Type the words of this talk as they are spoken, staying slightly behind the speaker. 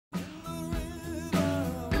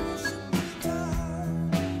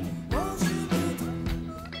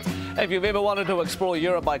If you've ever wanted to explore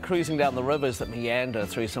Europe by cruising down the rivers that meander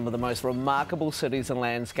through some of the most remarkable cities and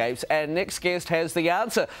landscapes, our next guest has the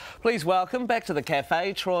answer. Please welcome back to the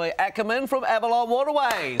cafe, Troy Ackerman from Avalon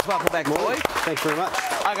Waterways. Welcome back, Troy. Thanks very much.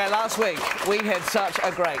 Okay, last week we had such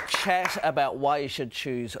a great chat about why you should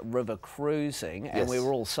choose river cruising, and we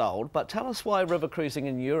were all sold. But tell us why river cruising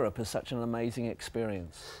in Europe is such an amazing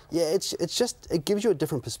experience. Yeah, it gives you a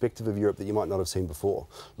different perspective of Europe that you might not have seen before.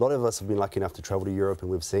 A lot of us have been lucky enough to travel to Europe and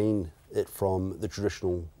we've seen it from the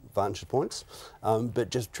traditional vantage points, but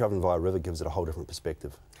just travelling via river gives it a whole different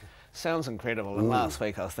perspective. Sounds incredible. And last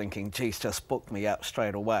week I was thinking, geez, just book me up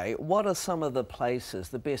straight away. What are some of the places,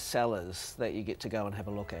 the best sellers that you get to go and have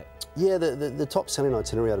a look at? Yeah, the top selling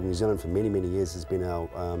itinerary out of New Zealand for many, many years has been our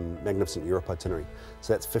Magnificent Europe itinerary.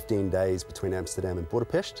 So that's 15 days between Amsterdam and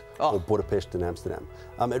Budapest, or Budapest and Amsterdam.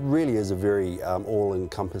 It really is a very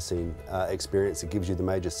all-encompassing experience. It gives you the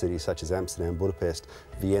major cities such as Amsterdam, Budapest,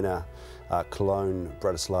 Vienna, Cologne,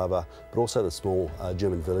 Bratislava, but also the small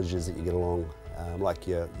German villages that you get along, like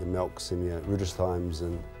your Melks and your Rudolfsheims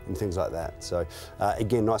and things like that. So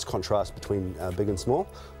again, nice contrast between big and small,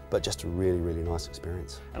 but just a really, really nice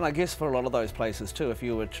experience. And I guess for a lot of those places too, if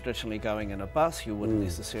you were traditionally going in a bus, you wouldn't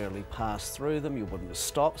necessarily pass through them, you wouldn't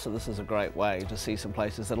stop, so this is a great way to see some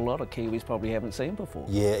places that a lot of Kiwis probably haven't seen before.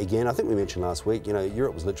 Yeah, again, I think we mentioned last week, you know,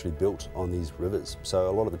 Europe was literally built on these rivers, so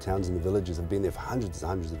a lot of the towns and the villages have been there for hundreds and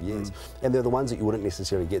hundreds of years, and they're the ones that you wouldn't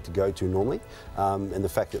necessarily get to go to normally, and the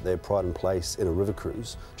fact that they're pride and place in a river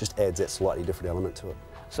cruise just adds that slightly different element to it.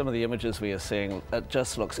 Some of the images we are seeing, it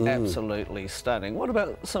just looks absolutely stunning. What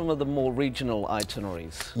about some of the more regional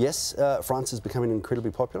itineraries? Yes, France is becoming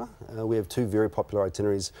incredibly popular. We have two very popular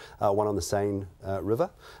itineraries, one on the Seine River,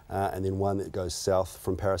 and then one that goes south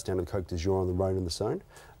from Paris down to the Côte d'Azur on the Rhône and the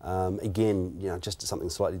Saône. Again, you know, just something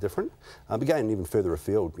slightly different. But going even further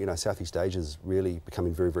afield, you know, Southeast Asia is really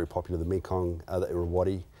becoming very, very popular. The Mekong, the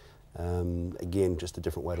Irrawaddy. Again, just a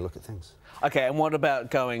different way to look at things. Okay, and what about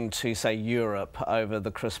going to, say, Europe over the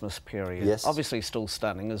Christmas period? Yes. Obviously still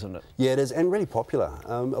stunning, isn't it? Yeah, it is, and really popular.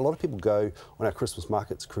 A lot of people go on our Christmas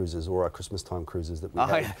markets cruises or our Christmas time cruises that we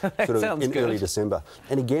have sort of in early December.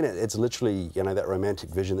 And again, it's literally, you know, that romantic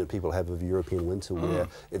vision that people have of European winter where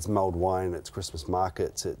it's mulled wine, it's Christmas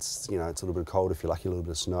markets, it's, you know, it's a little bit cold if you're lucky, a little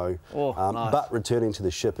bit of snow. Nice. But returning to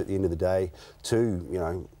the ship at the end of the day to, you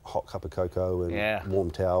know, hot cup of cocoa and warm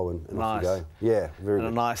towel and off you go. Yeah, very good. And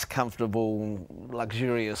a nice, comfortable,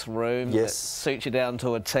 luxurious room that suits you down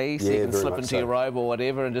to a T, so you can slip into your robe or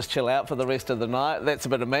whatever and just chill out for the rest of the night. That's a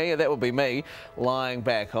bit of me. That would be me, lying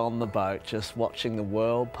back on the boat, just watching the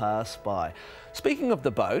world pass by. Speaking of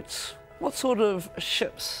the boats, what sort of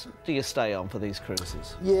ships do you stay on for these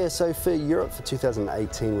cruises? Yeah, so for Europe for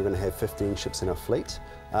 2018, we're going to have 15 ships in our fleet,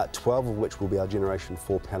 12 of which will be our Generation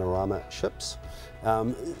 4 Panorama ships.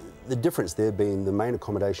 The difference there being the main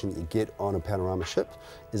accommodation that you get on a panorama ship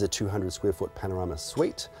is a 200 square foot panorama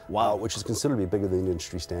suite, which is considerably bigger than the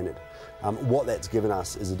industry standard. What that's given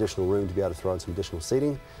us is additional room to be able to throw in some additional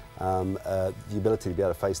seating, the ability to be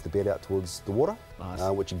able to face the bed out towards the water,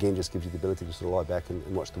 which again just gives you the ability to sort of lie back and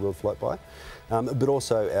watch the world float by, but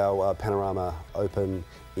also our panorama open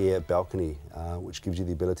air balcony, which gives you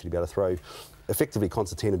the ability to be able to throw effectively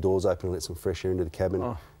concertina doors open and let some fresh air into the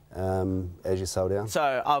cabin. As you sail down.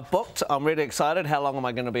 So I've booked, I'm really excited. How long am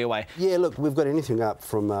I going to be away? Yeah, look, we've got anything up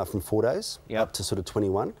from 4 days up to sort of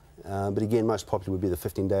 21. But again, most popular would be the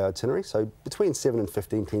 15-day itinerary. So between 7 and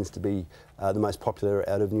 15 tends to be the most popular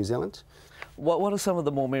out of New Zealand. What are some of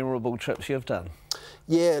the more memorable trips you've done?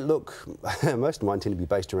 Yeah, look, most of mine tend to be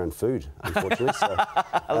based around food, unfortunately. So,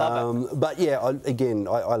 I love it. But yeah,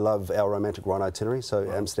 I love our romantic Rhine itinerary,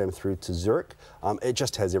 so Amsterdam through to Zurich. It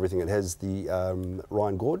just has everything. It has the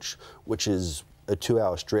Rhine Gorge, which is a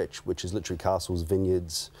 2-hour stretch, which is literally castles,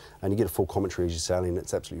 vineyards, and you get a full commentary as you're sailing.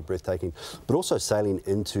 It's absolutely breathtaking. But also sailing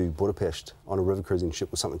into Budapest on a river cruising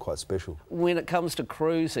ship was something quite special. When it comes to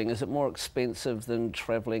cruising, is it more expensive than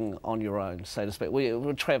travelling on your own, so to speak?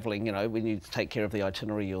 We're travelling, you know, when you take care of the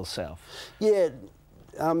itinerary yourself. Yeah,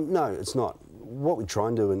 no, it's not. What we try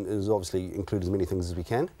and do is obviously include as many things as we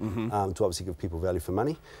can to obviously give people value for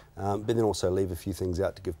money, but then also leave a few things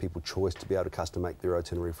out to give people choice to be able to custom make their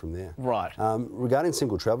itinerary from there. Right. Regarding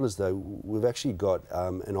single travellers though, we've actually got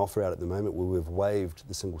an offer out at the moment where we've waived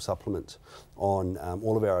the single supplement on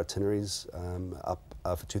all of our itineraries up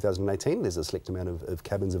for 2018. There's a select amount of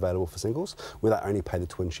cabins available for singles where they only pay the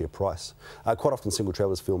twin share price. Quite often single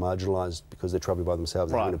travellers feel marginalised because they're travelling by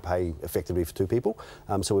themselves. They're going to pay effectively for 2 people.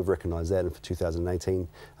 So we've recognised that, and for 2018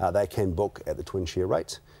 they can book at the twin share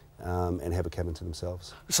rate. and have a cabin to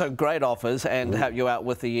themselves. So great offers, and to help you out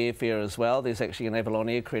with the airfare as well, there's actually an Avalon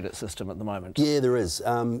Air Credit system at the moment. Yeah, there is.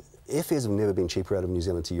 Airfares have never been cheaper out of New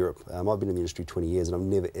Zealand to Europe. I've been in the industry 20 years and I've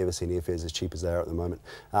never ever seen airfares as cheap as they are at the moment.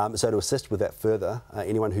 So to assist with that further,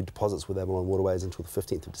 anyone who deposits with Avalon Waterways until the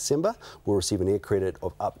 15th of December will receive an air credit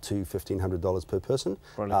of up to $1,500 per person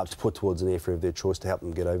to put towards an airfare of their choice to help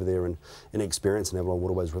them get over there and experience an Avalon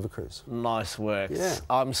Waterways river cruise. Nice work. Yeah.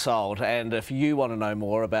 I'm sold. And if you want to know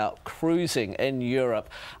more about cruising in Europe,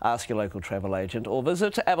 ask your local travel agent or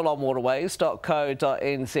visit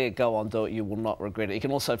avalonwaterways.co.nz. Go on, do it. You will not regret it. You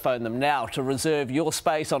can also phone them now to reserve your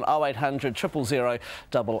space on 0800 000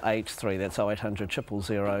 883. That's 0800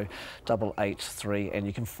 000 883, and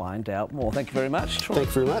you can find out more. Thank you very much, Troy. Thank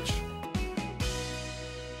you very much.